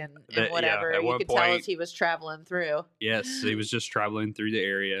Facebook and whatever. You could tell as he was traveling through. Yes, he was just traveling through the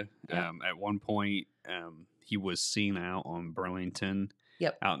area. At one point, he was seen out on Burlington,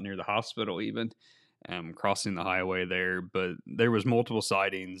 out near the hospital even, crossing the highway there. But there was multiple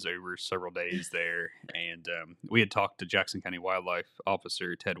sightings over several days there. And we had talked to Jackson County Wildlife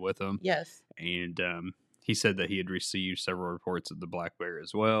Officer Ted Witham. Yes. And he said that he had received several reports of the black bear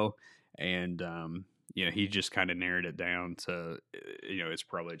as well. And, he just kind of narrowed it down to, it's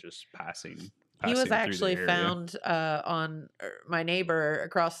probably just passing. He was actually found on my neighbor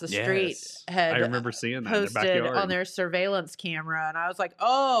across the street had I remember seeing that posted in their backyard. On their surveillance camera, and I was like,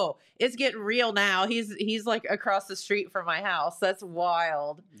 "Oh, it's getting real now." He's like across the street from my house. That's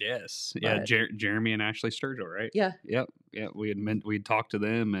wild. Yes, yeah. Jeremy and Ashley Sturgill, right? Yeah, yep, yeah. We'd talked to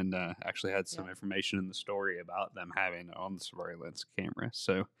them and actually had some information in the story about them having it on the surveillance camera.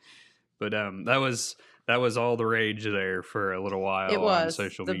 So, but that was all the rage there for a little while. It was on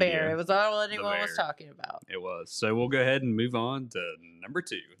social the media. bear. It was all anyone was talking about. It was. So we'll go ahead and move on to number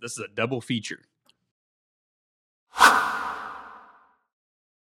 2. This is a double feature. All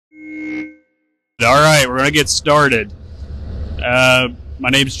right, we're gonna get started. My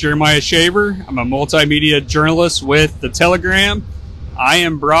name's Jeremiah Shaver. I'm a multimedia journalist with The Telegram. I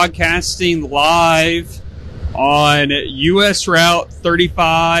am broadcasting live on US Route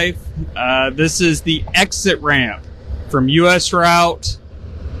 35. This is the exit ramp from US Route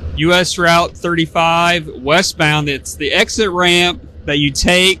 35 westbound. It's the exit ramp that you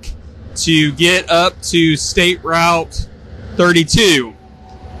take to get up to State Route 32.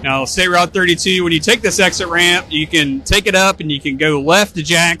 Now, State Route 32, when you take this exit ramp, you can take it up and you can go left to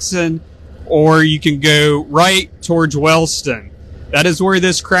Jackson, or you can go right towards Wellston. That is where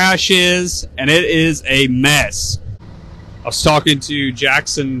this crash is, and it is a mess. I was talking to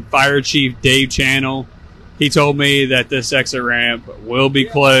Jackson Fire Chief Dave Channel. He told me that this exit ramp will be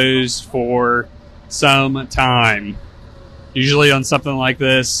closed for some time. Usually on something like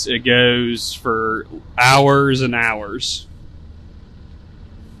this, it goes for hours and hours.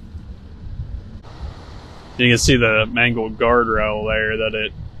 You can see the mangled guardrail there that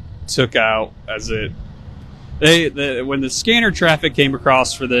it took out as it... when the scanner traffic came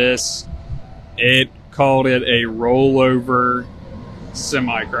across for this, it called it a rollover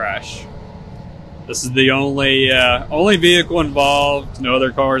semi-crash. This is the only vehicle involved, no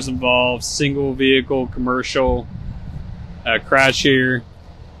other cars involved, single vehicle commercial crash here.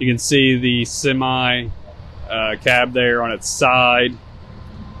 You can see the semi cab there on its side,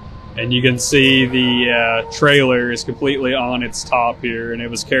 and you can see the trailer is completely on its top here, and it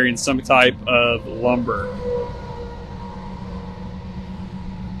was carrying some type of lumber.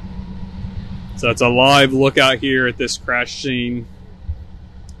 So it's a live look out here at this crash scene.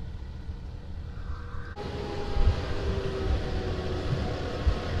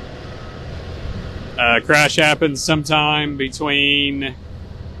 Crash happened sometime between...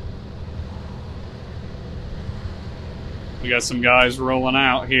 We got some guys rolling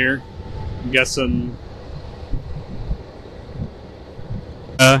out here. I'm guessing...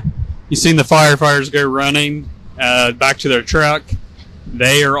 you seen the firefighters go running back to their truck.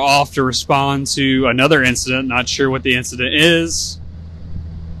 They are off to respond to another incident. Not sure what the incident is.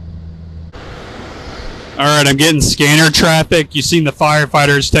 Alright, I'm getting scanner traffic. You've seen the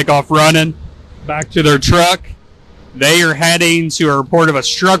firefighters take off running back to their truck. They are heading to a report of a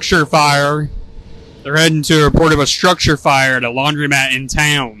structure fire. They're heading to a report of a structure fire at a laundromat in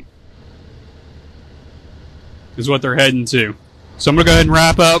town. Is what they're heading to. So I'm going to go ahead and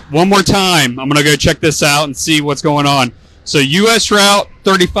wrap up one more time. I'm going to go check this out and see what's going on. So US Route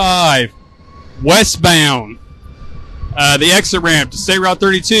 35, westbound. The exit ramp to State Route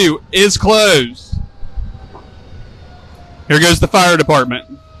 32 is closed. Here goes the fire department.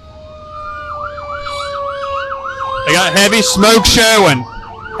 They got heavy smoke showing.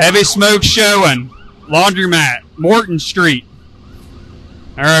 Heavy smoke showing. Laundromat, Morton Street.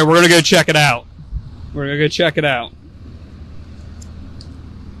 All right, we're going to go check it out. We're going to go check it out.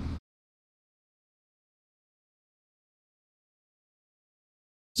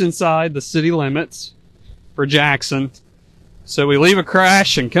 Inside the city limits for Jackson. So we leave a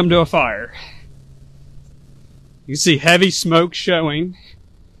crash and come to a fire. You can see heavy smoke showing.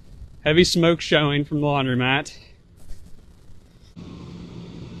 Heavy smoke showing from the laundromat.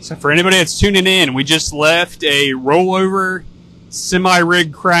 So for anybody that's tuning in, we just left a rollover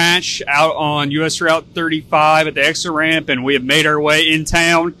semi-rig crash out on US Route 35 at the exit ramp, and we have made our way in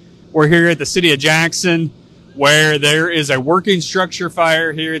town. We're here at the city of Jackson, where there is a working structure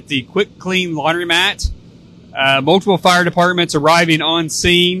fire here at the Quick Clean Laundromat. Multiple fire departments arriving on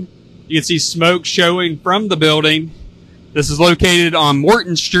scene. You can see smoke showing from the building. This is located on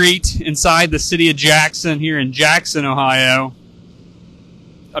Morton Street inside the city of Jackson here in Jackson, Ohio.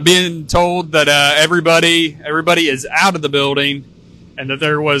 I'm being told that everybody is out of the building and that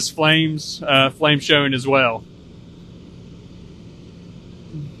there was flames showing as well.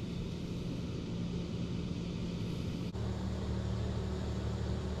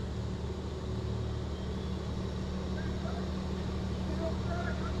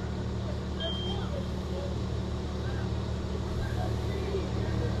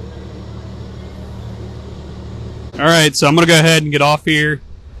 All right, so I'm going to go ahead and get off here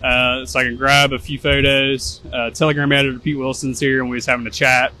so I can grab a few photos. Telegram editor Pete Wilson's here, and we was having a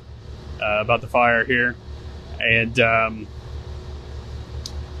chat about the fire here. And I'd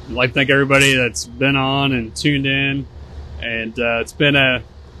like to thank everybody that's been on and tuned in. And it's been a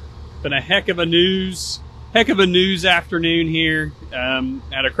heck of a news afternoon here.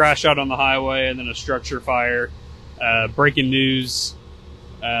 Had a crash out on the highway and then a structure fire. Breaking news.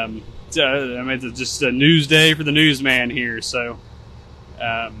 It's just a news day for the newsman here, so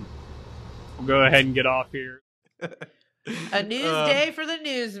we'll go ahead and get off here. A news day for the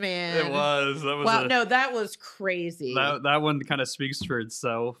newsman. It was. That was wow. No, that was crazy. That one kind of speaks for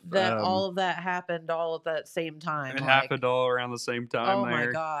itself. That all of that happened all at that same time. It happened all around the same time. Oh my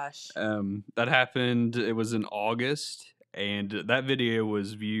gosh. That happened. It was in August, and that video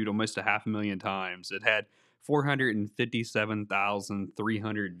was viewed almost 500,000 times. It had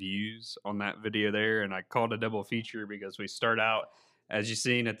 457,300 views on that video there, and I called a double feature because we start out as you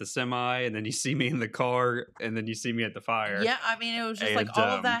seen at the semi, and then you see me in the car, and then you see me at the fire. Yeah, I mean, it was just like all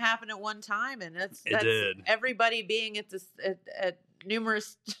of that happened at one time, and that's everybody being at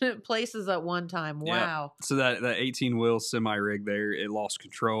numerous places at one time. Wow. Yeah. So that 18-wheel semi rig there, it lost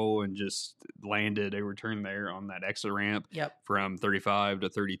control and just landed, overturned there on that exit ramp. Yep. From 35 to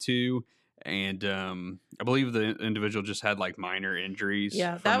 32. And I believe the individual just had like minor injuries.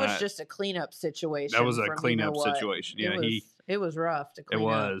 Yeah, that was just a cleanup situation. That was a cleanup situation. Yeah, it was rough to clean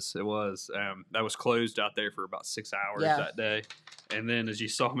up. It was. That was closed out there for about 6 hours that day. And then as you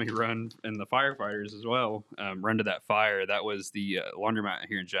saw me run, and the firefighters as well, run to that fire, that was the laundromat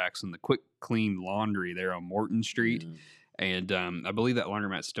here in Jackson, the Quick Clean Laundry there on Morton Street. Mm. And I believe that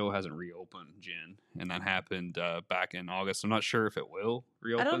laundromat still hasn't reopened, Jen. And that happened back in August. I'm not sure if it will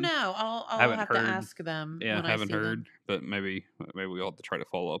reopen. I don't know. I'll have to ask them. Yeah, I haven't heard. But maybe we'll have to try to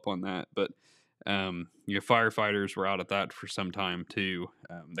follow up on that. But firefighters were out at that for some time too.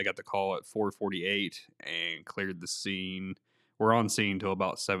 They got the call at 4:48 and cleared the scene. We're on scene till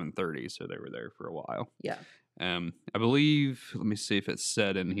about 7:30, so they were there for a while. Yeah. I believe. Let me see if it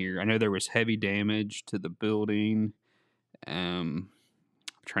said in here. I know there was heavy damage to the building. I'm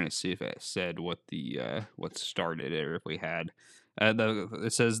trying to see if it said what started it, or if we had.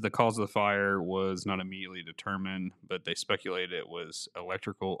 It says the cause of the fire was not immediately determined, but they speculated it was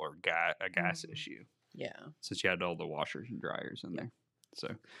electrical or a gas issue. Yeah. Since you had all the washers and dryers in there. So,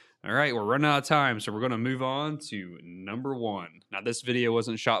 all right, we're running out of time, so we're going to move on to number 1. Now, this video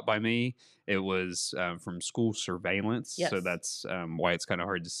wasn't shot by me. It was from school surveillance, so that's why it's kind of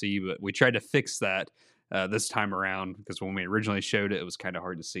hard to see. But we tried to fix that this time around, because when we originally showed it, it was kind of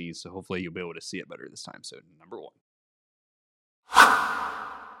hard to see. So hopefully you'll be able to see it better this time. So number 1.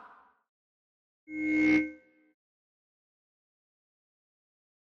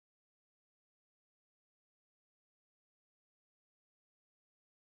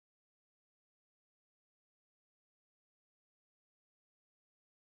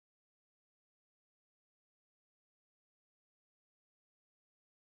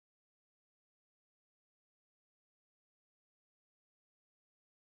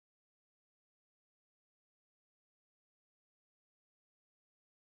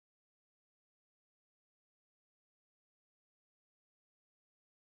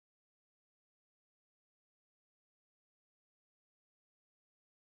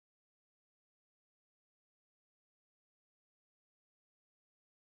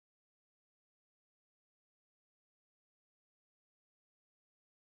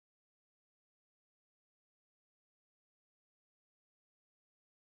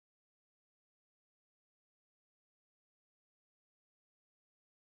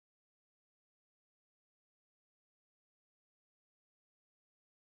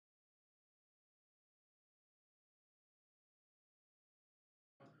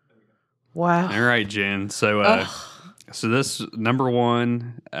 Wow. All right, Jen. So, so this number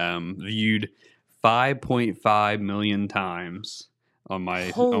one viewed 5.5 million times on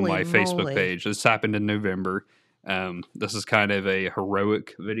my Facebook moly. page. This happened in November. This is kind of a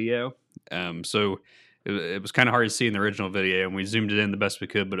heroic video. So it was kind of hard to see in the original video, and we zoomed it in the best we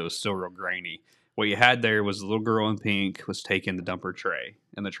could, but it was still real grainy. What you had there was a little girl in pink was taking the dumper tray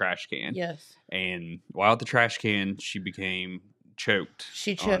in the trash can. Yes. And while at the trash can, she became choked.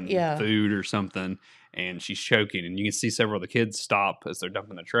 She on yeah. food or something, and she's choking. And you can see several of the kids stop as they're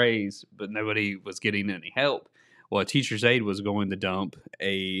dumping the trays, but nobody was getting any help. Well, a teacher's aide was going to dump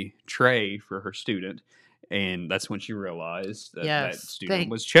a tray for her student, and that's when she realized that that student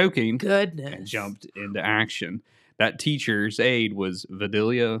was choking. Goodness. And jumped into action. That teacher's aide was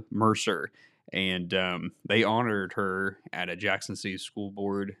Vidalia Mercer, and they honored her at a Jackson City School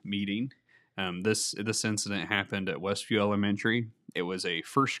Board meeting. This incident happened at Westview Elementary. It was a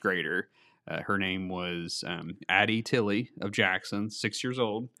first grader. Her name was Addie Tilley of Jackson, 6 years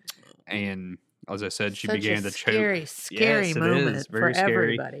old, and as I said, she began to choke. Scary moment for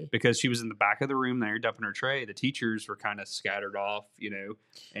everybody. Because she was in the back of the room there dumping her tray. The teachers were kind of scattered off,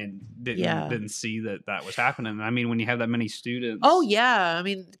 and didn't see that was happening. I mean, when you have that many students. Oh, yeah. I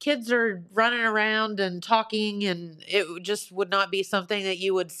mean, kids are running around and talking, and it just would not be something that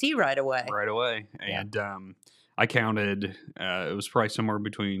you would see right away. Right away. And I counted, it was probably somewhere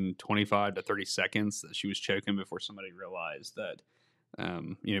between 25 to 30 seconds that she was choking before somebody realized that.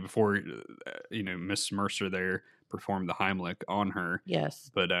 Before Miss Mercer there performed the Heimlich on her. Yes.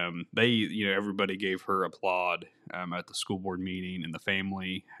 But everybody gave her applaud at the school board meeting, and the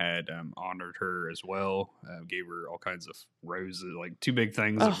family had honored her as well. Gave her all kinds of roses, like two big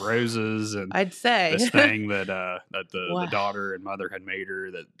things of roses, and I'd say this thing that the daughter and mother had made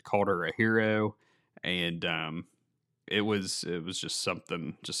her that called her a hero, and it was just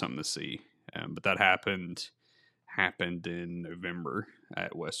something to see. But that happened in November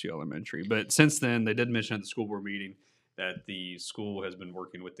at Westview Elementary. But since then, they did mention at the school board meeting that the school has been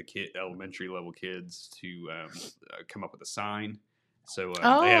working with the elementary level kids to come up with a sign. So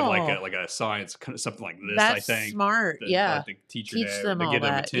they have like a sign, it's kind of something like this. That's I think smart. that the teacher teach them to all get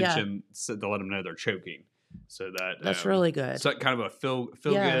them that. attention, so to let them know they're choking. So that's really good. So kind of a feel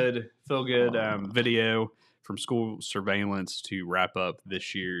good video from school surveillance to wrap up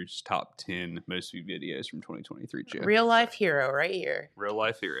this year's top 10 most viewed videos from 2023. Jen. Real life hero right here. Real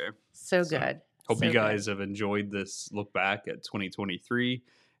life hero. So good. Hope you guys have enjoyed this look back at 2023,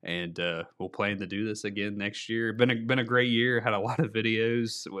 and we'll plan to do this again next year. Been a great year. Had a lot of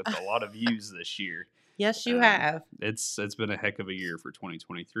videos with a lot of views this year. Yes, you have. It's been a heck of a year for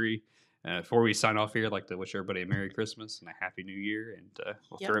 2023. Before we sign off here, I'd like to wish everybody a Merry Christmas and a Happy New Year, and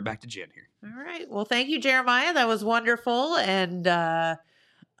we'll throw it back to Jen here. All right. Well, thank you, Jeremiah. That was wonderful. And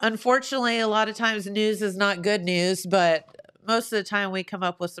unfortunately, a lot of times news is not good news, but most of the time we come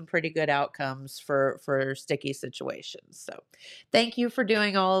up with some pretty good outcomes for sticky situations. So thank you for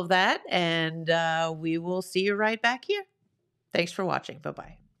doing all of that, and we will see you right back here. Thanks for watching.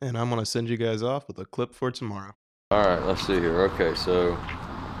 Bye-bye. And I'm going to send you guys off with a clip for tomorrow. All right, let's see here. Okay, so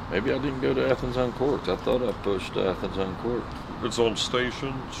maybe I didn't go to Athens Uncorked. I thought I pushed Athens Uncorked. It's on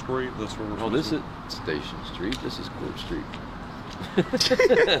Station Street. That's where we're this is Station Street. This is Court Street.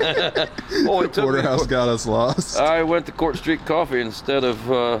 Porterhouse got us lost. I went to Court Street Coffee instead of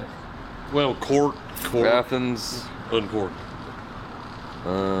Court Athens Uncorked.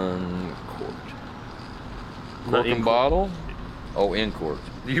 Cork and bottle. Oh, in court.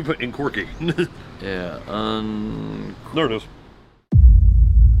 You put in corky. Yeah, there it is.